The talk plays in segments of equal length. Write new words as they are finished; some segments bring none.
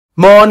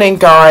Morning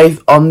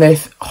guys, on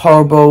this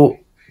horrible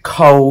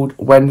cold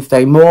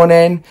Wednesday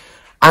morning,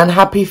 and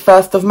happy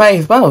 1st of May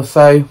as well,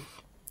 so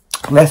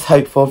let's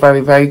hope for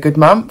a very good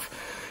month.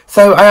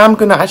 So I am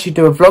going to actually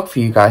do a vlog for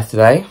you guys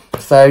today,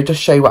 so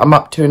just show you what I'm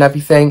up to and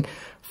everything.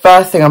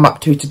 First thing I'm up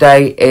to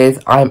today is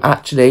I'm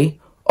actually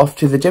off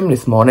to the gym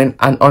this morning,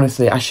 and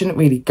honestly I shouldn't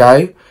really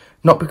go,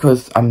 not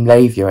because I'm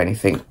lazy or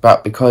anything,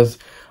 but because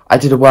I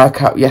did a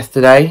workout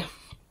yesterday.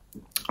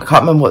 I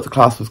can't remember what the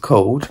class was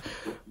called.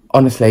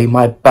 Honestly,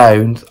 my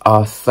bones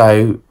are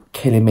so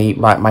killing me.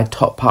 Like my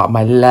top part of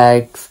my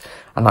legs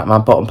and like my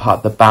bottom part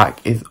of the back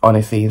is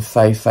honestly in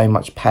so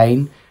much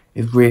pain.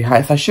 It's really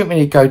hard. So I shouldn't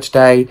really go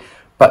today,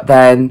 but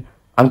then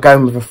I'm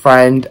going with a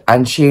friend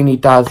and she only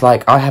does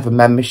like, I have a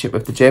membership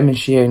with the gym and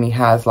she only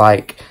has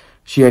like,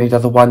 she only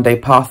does a 1-day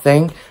pass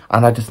thing,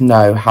 and I just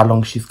know how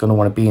long she's going to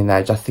want to be in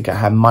there just to get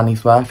her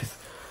money's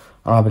worth.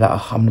 And I'll be like,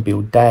 oh, I'm going to be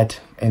all dead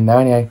in there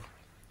anyway.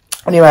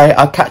 Anyway,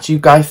 I'll catch you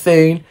guys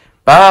soon.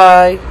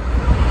 Bye.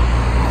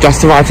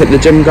 Just arrived at the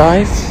gym,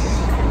 guys.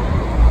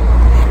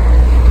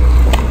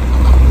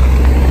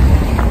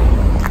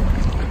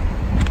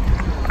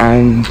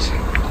 And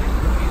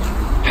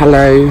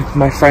hello,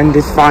 my friend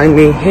is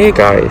finally here,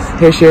 guys.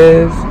 Here she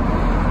is.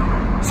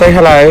 Say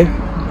hello.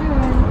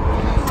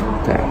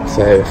 Yeah,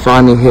 so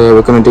finally here,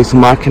 we're going to do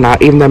some working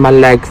out, even though my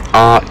legs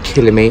are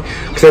killing me.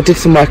 Because I did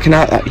some working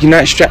out, you know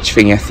that stretch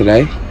thing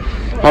yesterday?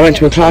 I went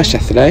to a class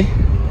yesterday.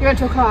 You went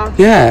to a class?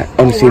 Yeah,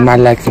 honestly, my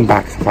legs and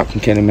backs are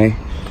fucking killing me.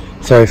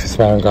 Sorry for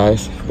swearing,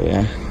 guys, but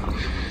yeah.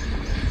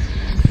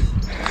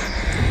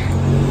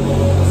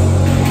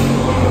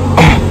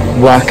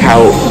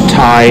 Workout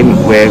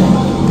time with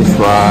this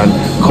one.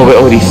 God, we're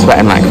already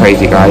sweating like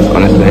crazy, guys,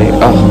 honestly.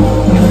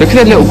 Oh, look at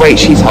the little weight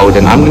she's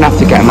holding. I'm going to have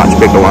to get a much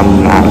bigger one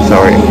than that,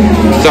 sorry.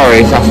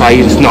 Sorry, Sapphire,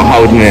 you're just not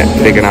holding it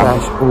big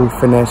enough. All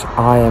finished.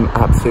 I am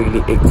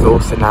absolutely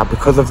exhausted now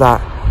because of that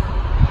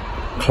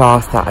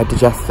class that I did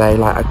yesterday.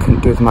 Like, I couldn't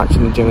do as much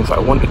in the gym as I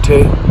wanted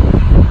to.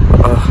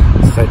 Oh,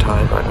 I'm so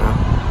tired right now.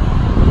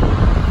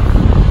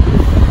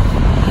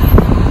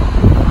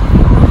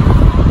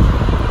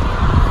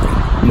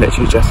 I'm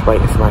literally just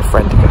waiting for my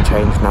friend to get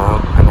changed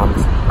now, and I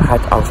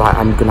was like,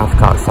 I'm gonna have to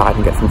go outside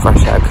and get some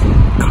fresh air because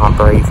I can't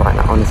breathe right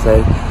now,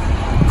 honestly.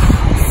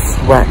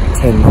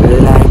 Sweating, my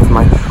legs,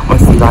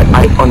 honestly, like,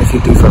 I honestly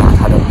do feel like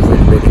I had a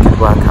really good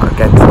workout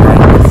again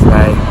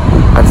yesterday.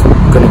 I'm just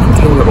gonna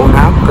continue it all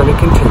now. I'm gonna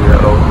continue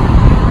it all.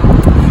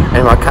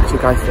 Anyway, I'll catch you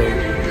guys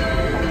soon.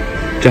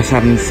 Just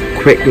having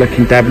a quick look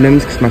in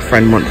Debenhams because my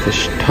friend wants a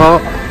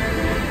top.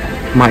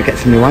 Might get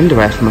some new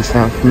underwear for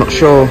myself. I'm not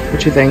sure. What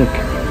do you think?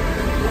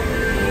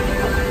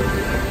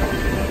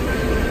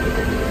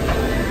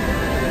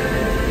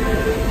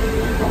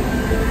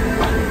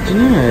 I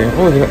don't know.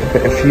 Oh, they've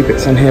got a few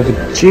bits on here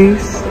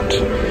reduced.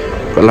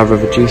 Got a lot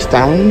of reduced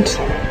stand.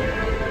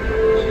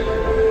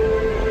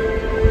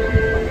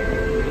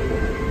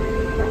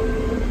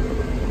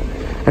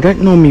 I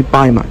don't normally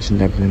buy much in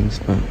Debenhams,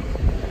 but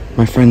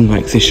my friend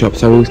likes this shop,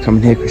 so I always come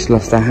in here because she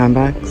loves their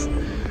handbags.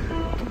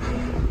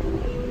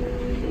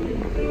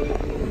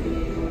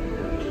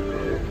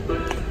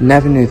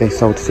 Never knew they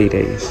sold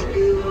CDs.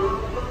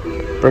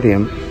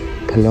 Brilliant.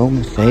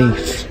 Paloma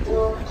Thief.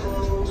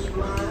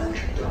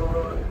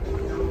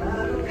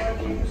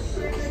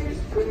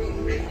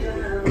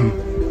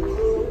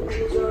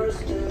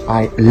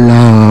 I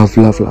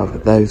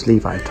love those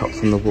Levi tops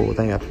on the wall.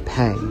 They are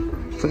pain.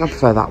 I think I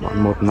prefer that one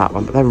more than that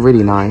one, but they're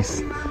really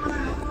nice.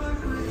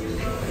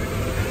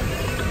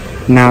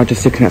 Now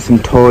just looking at some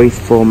toys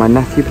for my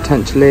nephew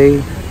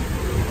potentially.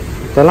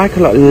 They like a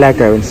lot of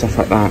Lego and stuff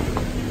like that.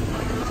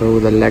 So all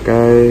the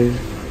Lego.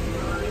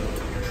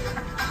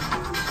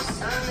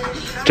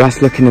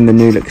 Just looking in the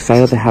new look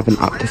sale, they have an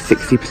up to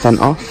 60%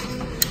 off.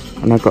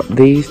 And I've got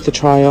these to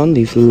try on,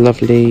 these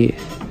lovely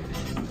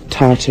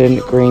tartan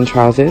green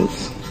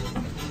trousers.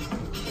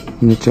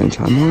 I'm going to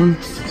try them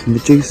on. Some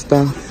reduced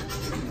stuff.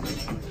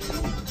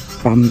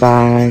 Bum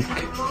bag.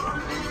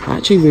 I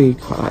actually really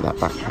quite like that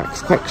backpack,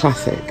 it's quite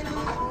classic.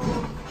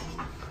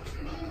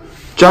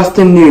 Just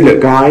a new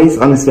look, guys.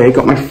 Honestly, I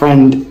got my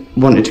friend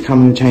wanted to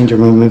come in the changing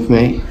room with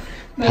me.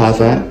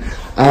 Pervert.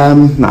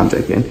 No, I'm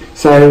joking.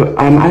 So,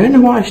 I don't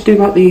know what I should do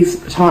about these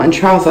tartan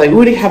trousers. I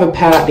already have a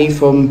pair of these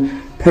from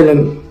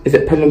is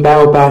it Pull & Bear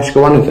or Bershka,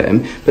 one of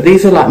them. But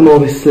these are like more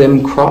of a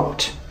slim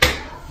cropped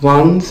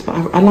ones.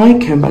 But I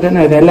like them, but I don't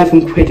know, they're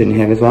 11 quid in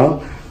here as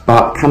well.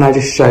 But can I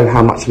just show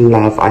how much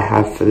love I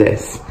have for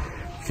this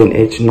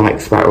vintage Nike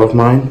sweater of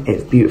mine?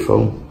 It's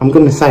beautiful. I'm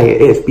going to say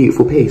it is a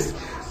beautiful piece.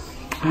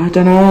 I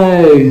don't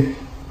know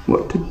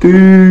what to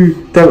do.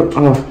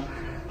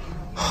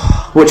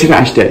 What do you think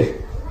I should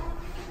do?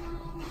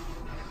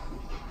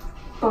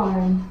 Buy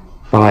him.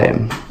 Buy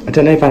him. I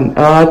don't know if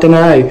I don't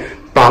know.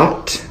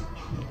 But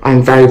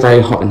I'm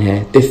very hot in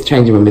here. This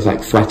changing room is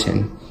like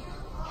sweating.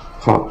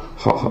 Hot.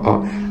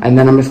 And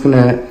then I'm just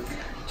gonna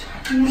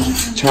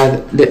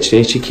try.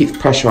 Literally, she keeps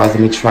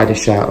pressurising me to try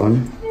this shirt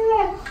on.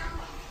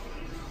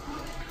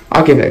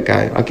 I'll give it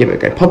a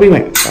go. Probably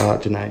won't. I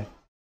don't know.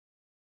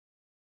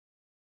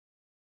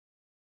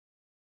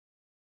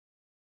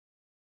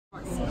 In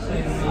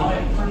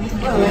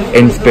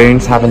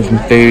Spoons, having some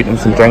food and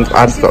some drinks.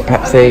 I just got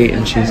Pepsi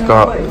and she's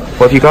got,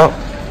 what have you got?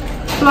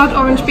 Blood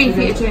orange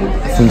beefeater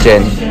gin. Some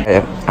gin.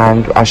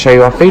 And I'll show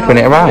you our food when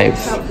it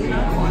arrives.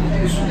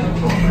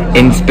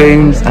 In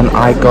Spoons, and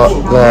I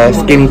got the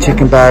skinny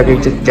chicken burger,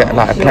 just get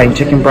like a plain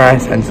chicken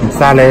breast and some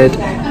salad.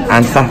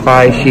 And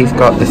Sapphire, she's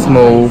got the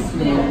small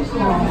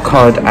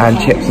cod and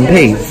chips and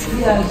peas.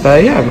 So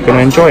yeah, we're going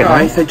to enjoy it.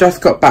 Right, so just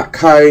got back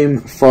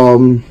home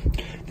from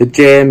the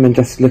gym and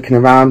just looking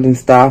around and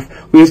stuff.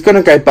 We was going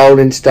to go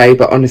bowling today,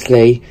 but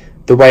honestly,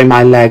 the way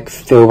my legs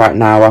feel right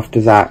now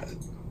after that,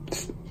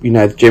 you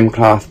know, the gym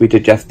class we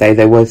did yesterday,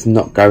 they was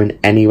not going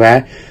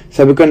anywhere.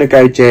 So we're going to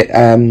go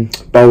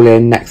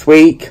bowling next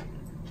week.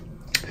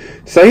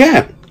 So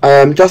yeah,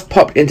 just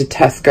popped into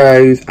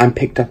Tesco's and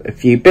picked up a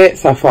few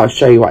bits. So I thought I'd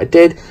show you what I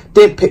did.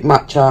 Didn't pick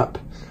much up.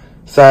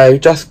 So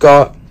just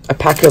got a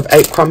pack of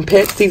 8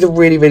 crumpets. These are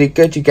really, really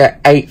good. You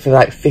get 8 for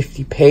like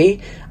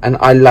 50p. And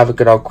I love a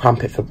good old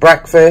crumpet for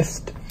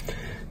breakfast.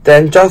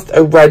 Then just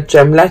a red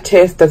gem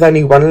lettuce. There's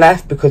only one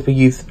left because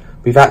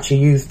we've actually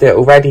used it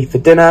already for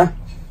dinner.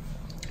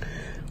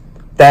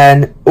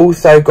 Then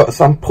also got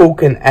some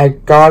pork and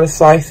egg garlic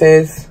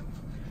slices.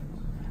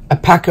 A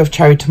pack of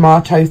cherry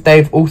tomatoes.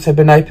 They've also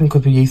been opened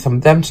because we used some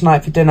of them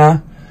tonight for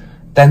dinner.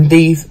 Then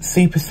these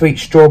super sweet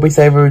strawberries.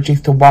 They were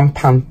reduced to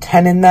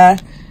 £1.10 in there.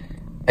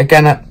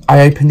 Again,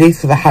 I opened these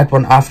because I had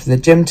one after the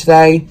gym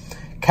today.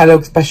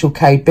 Kellogg's Special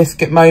K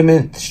Biscuit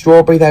Moment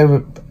Strawberry. They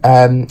were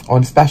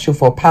on special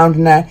for £1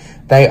 in there.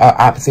 They are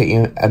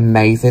absolutely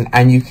amazing.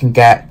 And you can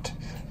get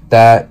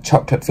the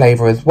chocolate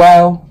flavour as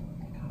well.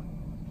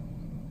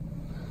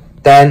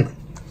 Then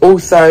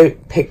also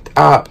picked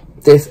up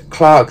this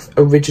Clark's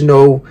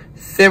Original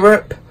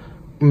Syrup.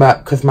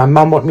 Because my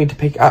mum wanted me to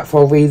pick it up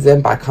for a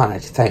reason. But I can't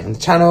actually say it on the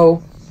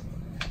channel.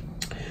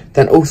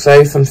 Then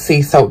also some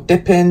sea salt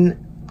dipping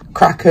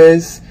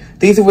crackers.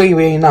 These are really,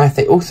 really nice.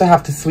 They also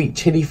have the sweet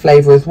chilli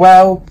flavour as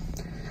well.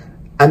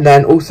 And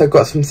then also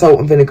got some salt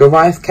and vinegar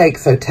rice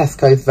cakes. So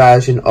Tesco's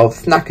version of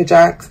Snacker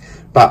Jacks.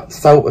 But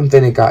salt and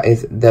vinegar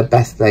is the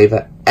best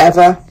flavour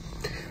ever.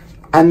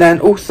 And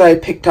then also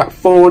picked up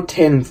 4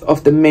 tins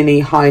of the mini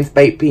Heinz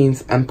baked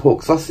beans and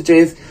pork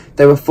sausages.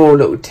 There were 4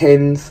 little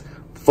tins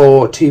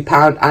for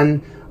 £2.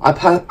 And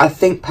I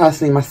think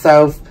personally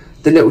myself,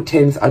 the little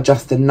tins are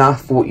just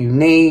enough for what you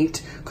need.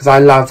 Because I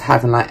love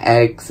having like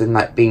eggs and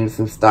like beans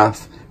and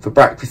stuff for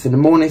breakfast in the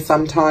morning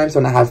sometimes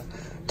when I have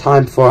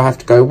time before I have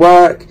to go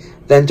work.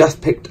 Then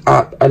just picked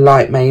up a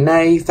light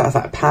mayonnaise. That's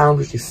like £1,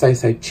 which is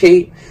so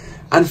cheap.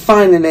 And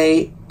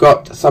finally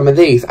got some of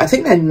these. I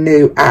think they're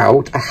new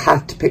out. I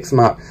had to pick some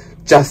up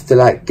just to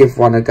like give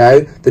one a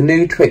go. The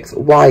new Twix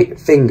White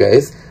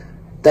Fingers.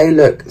 They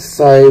look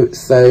so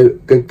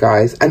good,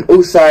 guys. And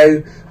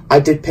also I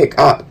did pick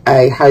up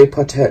a Harry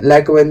Potter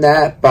Lego in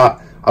there,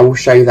 but I will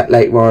show you that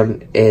later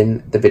on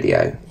in the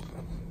video.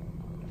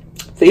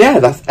 So yeah,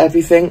 that's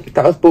everything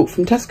that was bought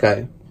from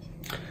Tesco.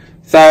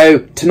 So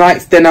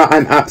tonight's dinner,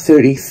 I'm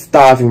absolutely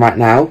starving right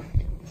now.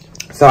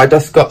 So I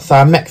just got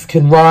some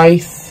Mexican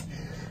rice.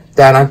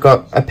 Then I've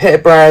got a pita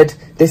bread.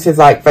 This is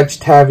like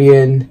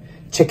vegetarian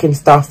chicken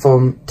stuff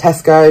from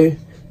Tesco.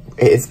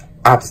 It is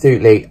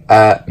absolutely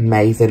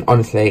amazing.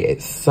 Honestly,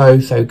 it's so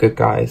good,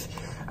 guys.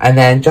 And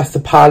then just a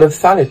pile of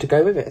salad to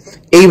go with it.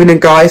 Evening,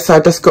 guys. So I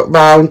just got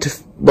round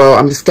to, well,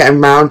 I'm just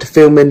getting round to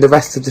filming the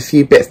rest of the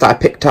few bits that I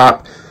picked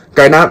up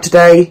going out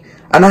today.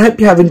 And I hope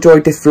you have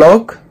enjoyed this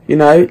vlog. You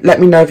know, let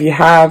me know if you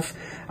have,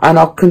 and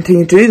I'll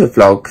continue to do the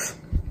vlogs.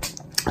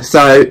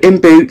 So in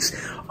Boots,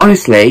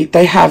 honestly,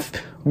 they have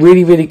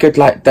really good,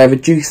 like their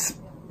reduced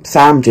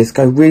sandwiches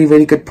go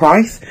really good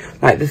price.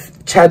 Like this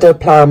cheddar,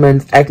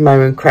 ploughman's, egg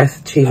mayo,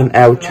 cress, cheese and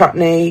ale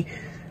chutney.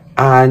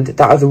 And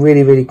that was a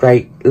really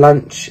great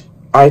lunch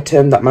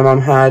item that my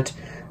mum had.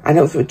 And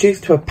it was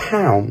reduced to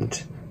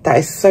 £1. That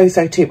is so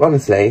cheap,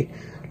 honestly.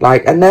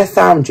 Like, and their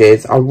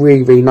sandwiches are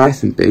really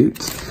nice in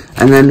Boots.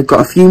 And then we've got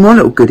a few more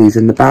little goodies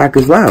in the bag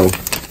as well.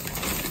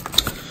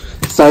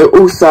 So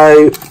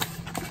also,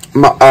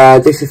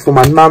 this is for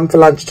my mum for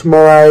lunch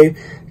tomorrow.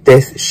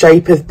 This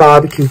Shaper's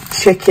barbecue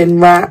chicken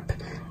wrap.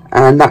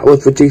 And that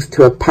was reduced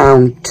to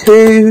 £1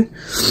 too.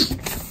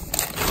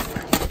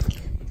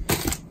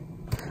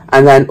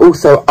 And then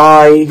also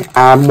I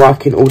am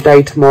working all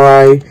day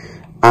tomorrow.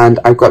 And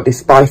I've got this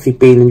spicy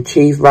bean and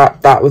cheese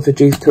wrap. That was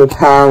reduced to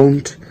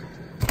 £1.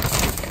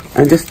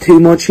 And just 2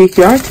 more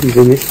cheeky items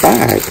in this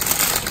bag.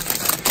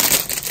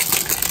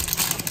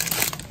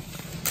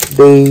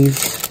 These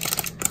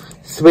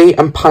sweet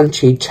and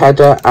punchy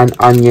cheddar and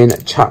onion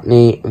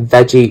chutney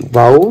veggie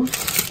rolls.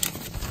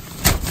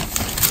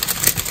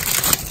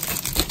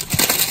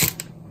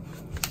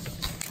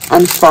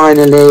 And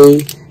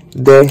finally,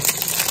 this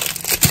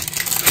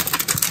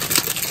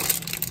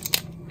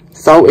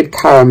salted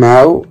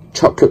caramel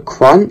chocolate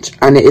crunch,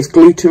 and it is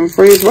gluten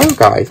free as well,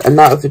 guys, and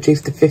that was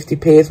reduced to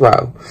 50p as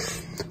well.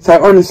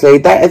 So honestly,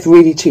 that is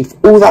really cheap.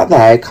 All that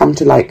there come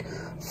to like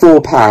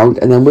 £4,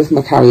 and then with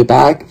my carrier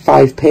bag,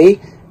 5p.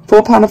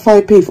 £4 and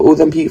 5p for all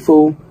them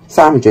beautiful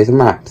sandwiches and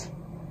wraps.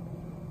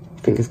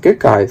 I think it's good,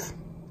 guys.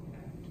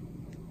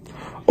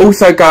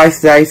 Also guys,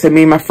 today, so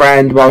me and my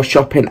friend, while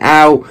shopping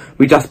out,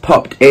 we just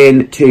popped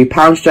in to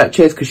Pound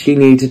Stretchers because she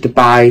needed to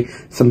buy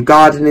some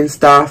gardening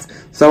stuff.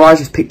 So I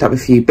just picked up a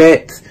few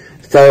bits.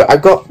 So I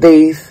got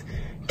these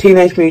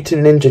Teenage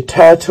Mutant Ninja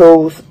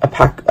Turtles, a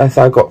pack.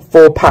 So I got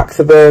 4 packs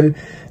of them.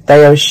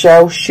 They are a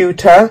shell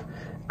shooter,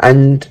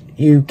 and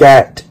you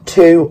get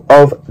 2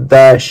 of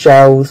the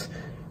shells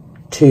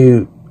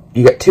you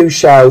get 2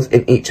 shells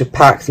in each of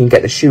packs, and you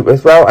get the shooter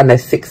as well, and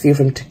there's 60 of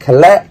them to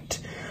collect.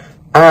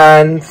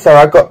 And so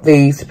I got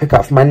these to pick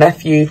up for my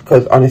nephews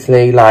because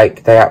honestly,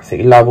 like, they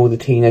absolutely love all the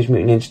Teenage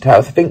Mutant Ninja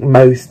Turtles. I think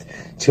most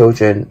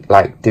children,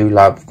 like, do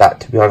love that,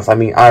 to be honest. I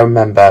mean, I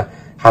remember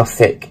how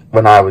sick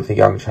when I was a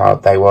young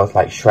child they was,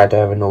 like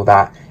Shredder and all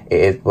that.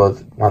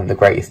 Was one of the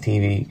greatest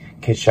TV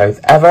kids shows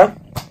ever.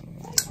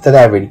 So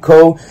they're really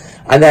cool.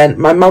 And then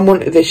my mum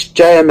wanted this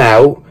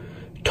JML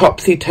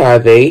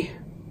topsy-turvy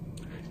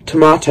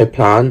tomato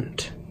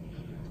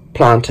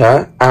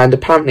planter, and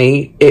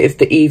apparently it is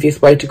the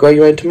easiest way to grow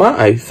your own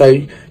tomatoes. So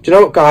do you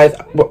know what, guys,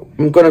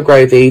 I'm going to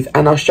grow these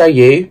and I'll show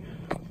you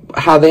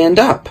how they end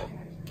up.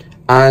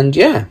 And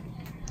yeah,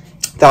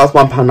 that was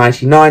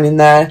 £1.99 in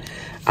there.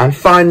 And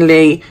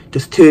finally,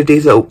 just 2 of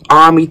these little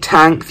army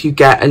tanks. You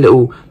get a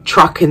little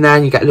truck in there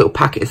and you get a little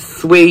packet of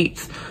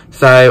sweets.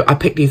 So I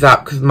picked these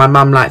up because my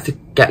mum likes to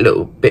get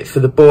little bits for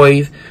the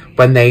boys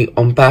when they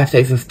on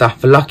birthdays and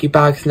stuff, for lucky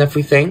bags and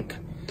everything.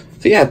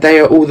 So yeah, they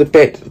are all the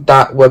bits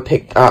that were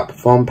picked up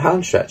from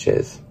Pound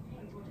Stretchers.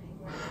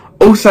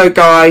 Also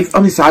guys,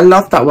 honestly, I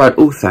love that word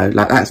also.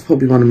 Like, that's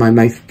probably one of my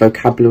most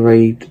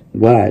vocabulary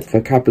words.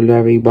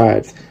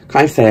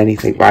 Can't say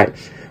anything, right?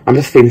 I'm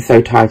just feeling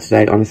so tired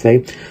today,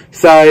 honestly.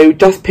 So,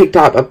 just picked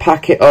up a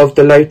packet of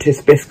the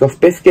Lotus Biscoff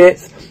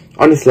biscuits.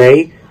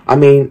 Honestly, I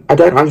mean, I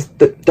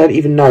don't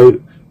even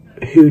know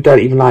who don't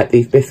even like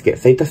these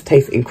biscuits. They just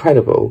taste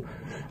incredible.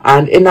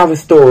 And in other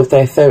stores,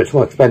 they're so much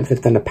more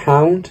expensive than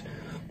 £1.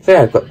 So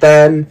yeah, I got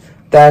them.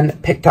 Then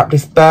picked up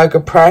this burger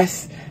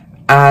press.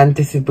 And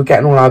we're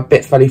getting all our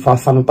bits ready for our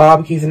summer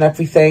barbecues and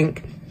everything.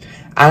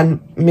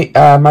 And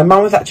my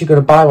mum was actually going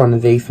to buy one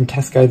of these from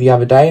Tesco the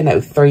other day, and it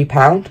was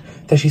 £3.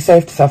 So she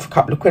saved herself a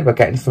couple of quid by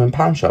getting some in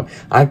Pound Shop.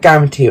 And I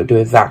guarantee it'll do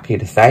exactly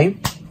the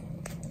same.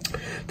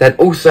 Then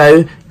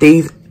also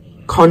these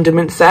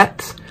condiment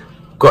sets.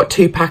 Got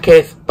 2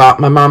 packets, but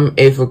my mum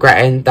is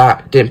regretting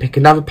that didn't pick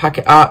another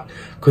packet up,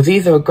 because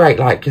these are great,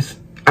 like, just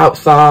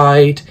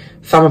outside,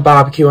 summer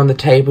barbecue on the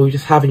table,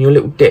 just having your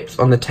little dips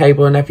on the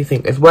table and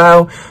everything as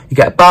well. You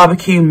get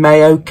barbecue,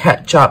 mayo,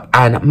 ketchup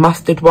and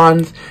mustard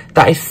ones.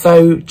 That is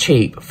so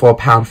cheap for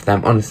 £1 for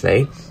them,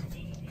 honestly.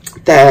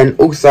 Then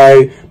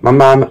also my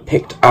mum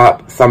picked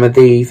up some of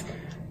these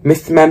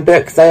Mr. Men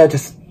books. They are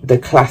just the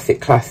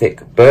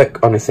classic book.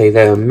 Honestly,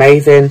 they're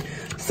amazing.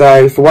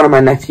 So for one of my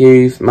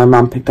nephews, my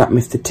mum picked up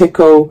Mr.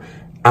 Tickle,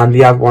 and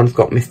the other one's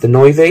got Mr.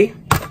 Noisy.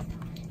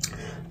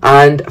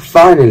 And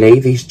finally,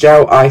 these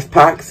gel ice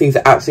packs. These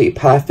are absolutely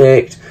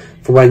perfect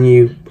for when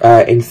you,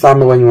 in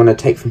summer, when you want to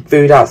take some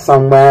food out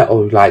somewhere,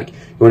 or like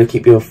you want to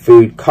keep your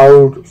food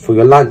cold for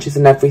your lunches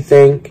and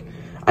everything.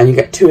 And you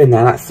get 2 in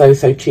there. That's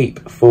so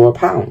cheap for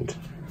 £1.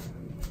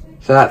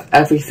 So that's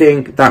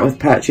everything that was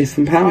purchased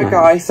from Pound. Hi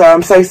guys, so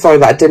I'm so sorry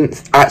that I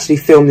didn't actually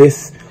film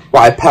this,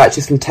 what I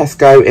purchased from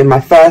Tesco in my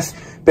first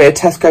bit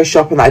of Tesco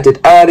shopping that I did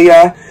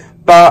earlier.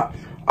 But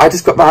I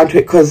just got round to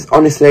it because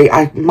honestly,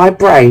 my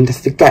brain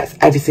just forgets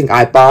everything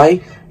I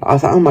buy. I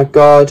was like, oh my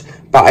god.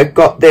 But I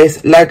got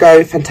this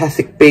Lego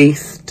Fantastic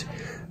Beast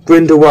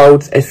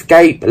Grindelwald's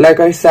Escape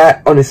Lego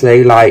set.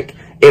 Honestly, like,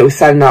 it was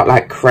selling out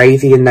like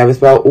crazy in there as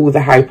well. All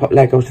the Harry Potter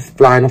Legos just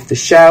flying off the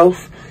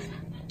shelf.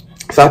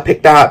 So I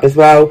picked that up as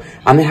well.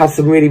 And they had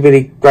some really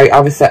great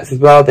other sets as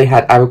well. They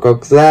had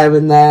Aragog's Lair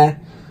in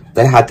there.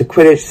 They had the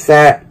Quidditch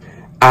set.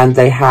 And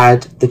they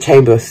had the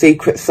Chamber of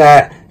Secrets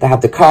set. They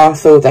had the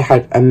castle. They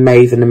had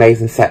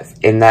amazing sets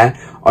in there.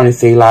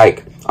 Honestly,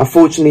 like,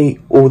 unfortunately,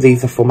 all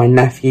these are for my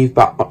nephews.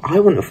 But I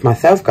want it for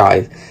myself,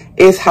 guys.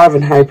 Is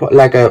having Harry Potter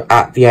Lego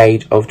at the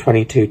age of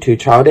 22 too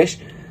childish?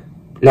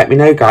 Let me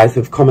know, guys,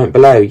 with a comment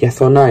below, yes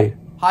or no.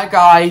 Hi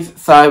guys,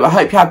 so I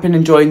hope you have been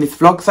enjoying this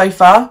vlog so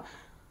far.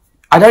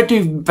 I don't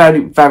do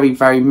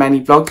very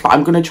many vlogs, but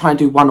I'm going to try and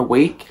do one a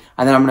week,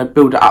 and then I'm going to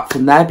build it up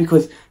from there,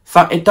 because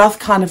so it does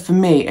kind of, for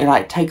me, it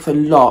like takes a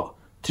lot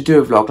to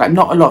do a vlog. Like,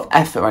 not a lot of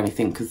effort or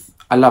anything, because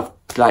I love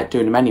like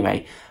doing them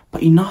anyway.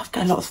 But you know, I've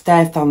got a lot of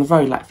stairs down the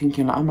road, like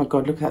thinking like, oh my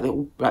god, look at that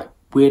little like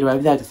weirdo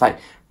over there, just like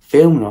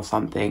filming or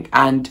something.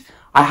 And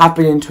I have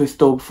been into a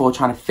store before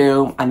trying to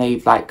film, and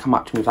they've like come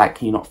up to me like,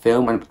 can you not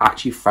film, and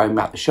actually thrown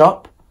me out the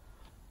shop.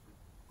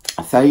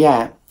 So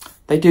yeah,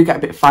 they do get a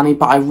bit funny,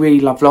 but I really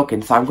love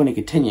vlogging, so I'm going to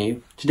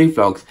continue to do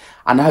vlogs.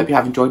 And I hope you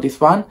have enjoyed this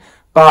one.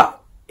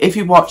 But if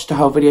you watched the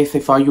whole video so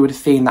far, you would have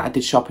seen that I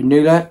did shop in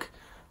New Look.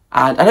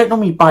 And I don't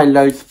normally buy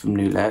loads from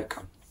New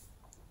Look,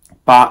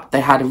 but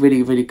they had a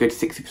really good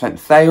 60%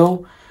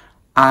 sale.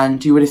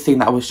 And you would have seen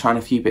that I was trying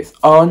a few bits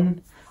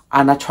on.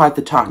 And I tried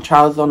the tartan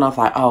trousers on. I was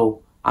like,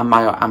 oh, am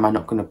I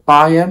not going to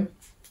buy them?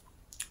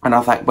 And I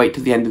was like, wait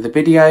till the end of the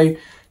video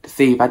to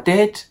see if I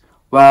did.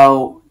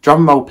 Well,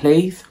 drum roll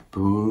please.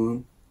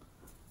 Boom.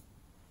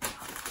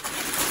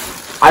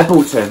 I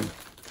bought them.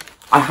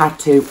 I had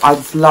to. I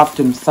just loved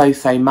them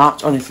so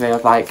much. Honestly, I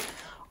was like,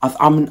 I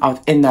was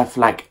in there for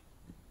like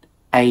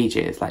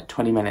ages, like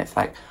 20 minutes.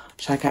 Like,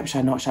 should I get them? Should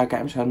I not? Should I get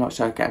them? Should I not?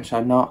 Should I get them? Should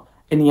I not?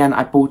 In the end,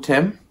 I bought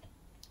them.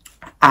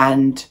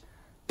 And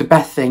the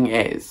best thing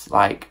is,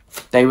 like,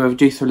 they were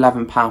reduced to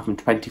 £11 from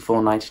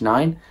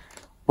 £24.99.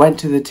 Went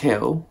to the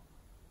till.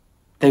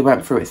 They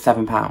went through at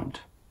 £7.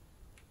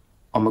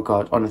 Oh my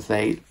God,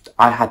 honestly,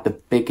 I had the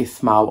biggest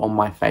smile on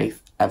my face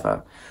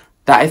ever.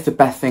 That is the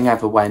best thing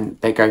ever when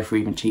they go for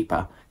even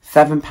cheaper.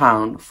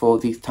 £7 for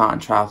these tartan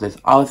trousers.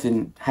 I was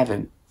in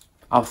heaven.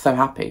 I was so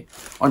happy,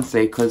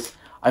 honestly, because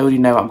I already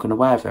know what I'm going to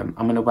wear with them.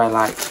 I'm going to wear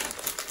like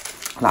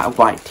a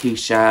white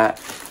t-shirt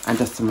and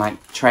just some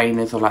like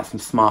trainers or like some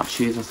smart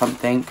shoes or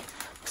something.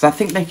 Because I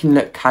think they can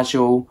look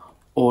casual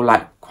or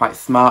like quite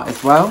smart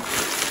as well.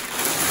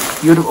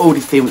 You would have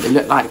already seen what they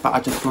look like, but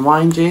I'll just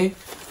remind you.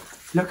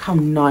 Look how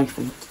nice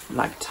and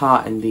like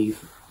tartan these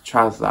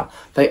trousers are.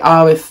 They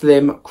are a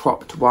slim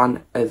cropped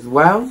one as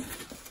well.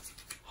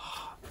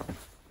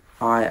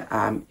 I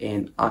am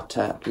in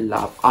utter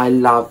love. I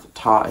love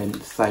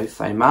tartan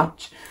so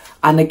much.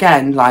 And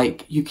again,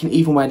 like, you can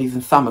even wear these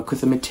in summer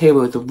because the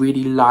material is a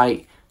really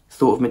light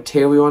sort of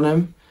material on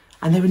them.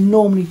 And they were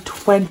normally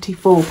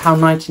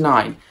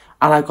 £24.99 and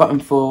I got them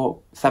for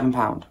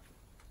 £7.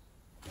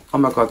 Oh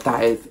my God,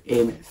 that is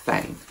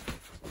insane.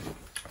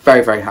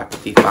 Very happy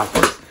with these bad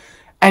boys.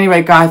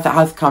 Anyway, guys, that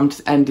has come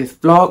to end this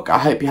vlog. I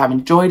hope you have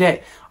enjoyed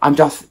it. I'm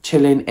just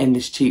chilling in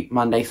this cheap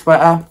Monday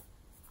sweater.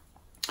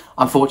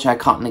 Unfortunately,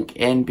 I can't link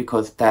it in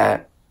because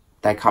their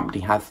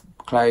company has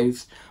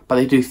closed. But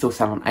they do still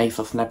sell on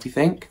ASOS and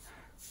everything.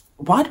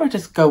 Why do I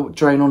just go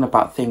drone on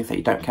about things that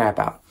you don't care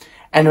about?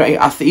 Anyway,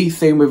 I'll see you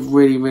soon with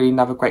really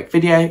another great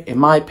video, in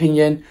my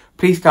opinion.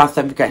 Please, guys,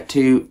 don't forget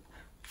to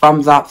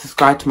thumbs up,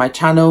 subscribe to my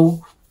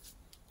channel,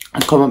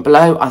 and comment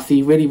below. I'll see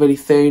you really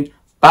soon.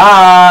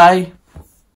 Bye!